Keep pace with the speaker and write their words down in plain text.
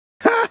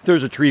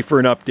There's a tree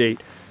fern update.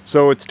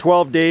 So it's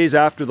 12 days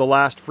after the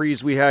last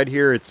freeze we had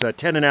here. It's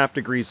 10.5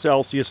 degrees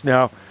Celsius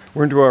now.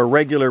 We're into a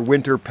regular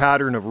winter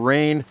pattern of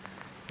rain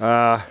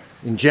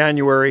in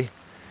January.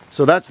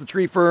 So that's the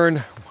tree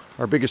fern,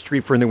 our biggest tree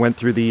fern that went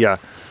through the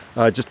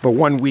just about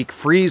 1 week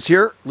freeze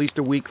here, at least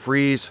a week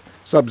freeze,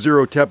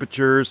 sub-zero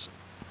temperatures.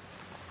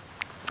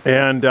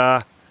 And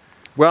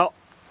well,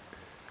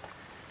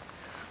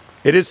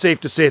 it is safe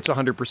to say it's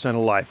 100%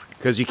 alive,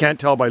 because you can't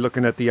tell by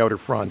looking at the outer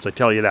fronds, I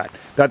tell you that.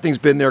 That thing's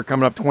been there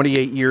coming up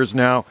 28 years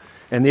now,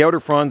 and the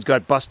outer fronds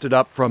got busted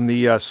up from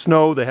the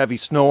snow, the heavy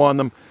snow on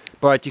them,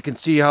 but you can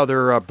see how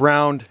they're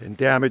browned and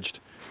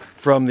damaged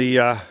from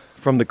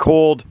the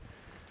cold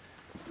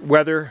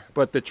weather.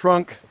 But the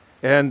trunk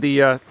and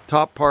the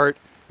top part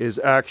is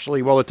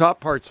actually, well, the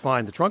top part's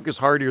fine. The trunk is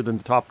harder than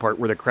the top part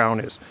where the crown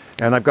is,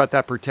 and I've got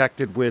that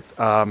protected with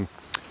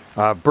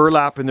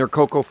burlap in their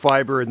cocoa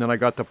fiber, and then I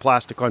got the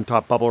plastic on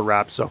top bubble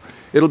wrap, so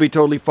it'll be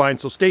totally fine.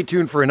 So stay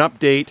tuned for an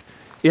update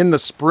in the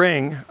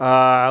spring,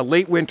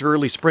 late winter,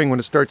 early spring, when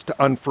it starts to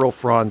unfurl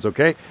fronds,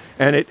 okay?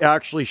 And it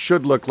actually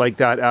should look like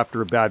that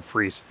after a bad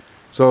freeze.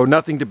 So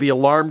nothing to be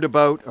alarmed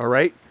about, all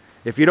right?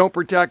 If you don't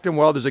protect them,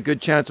 well, there's a good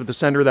chance if the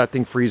center of that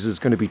thing freezes, it's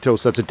going to be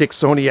toast. That's a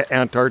Dicksonia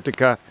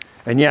antarctica,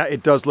 and yeah,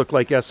 it does look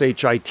like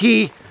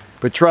SHIT,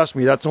 but trust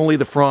me, that's only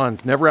the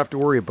fronds. Never have to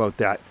worry about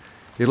that.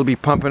 It'll be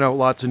pumping out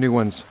lots of new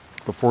ones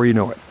before you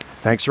know it.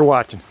 Thanks for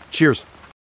watching. Cheers.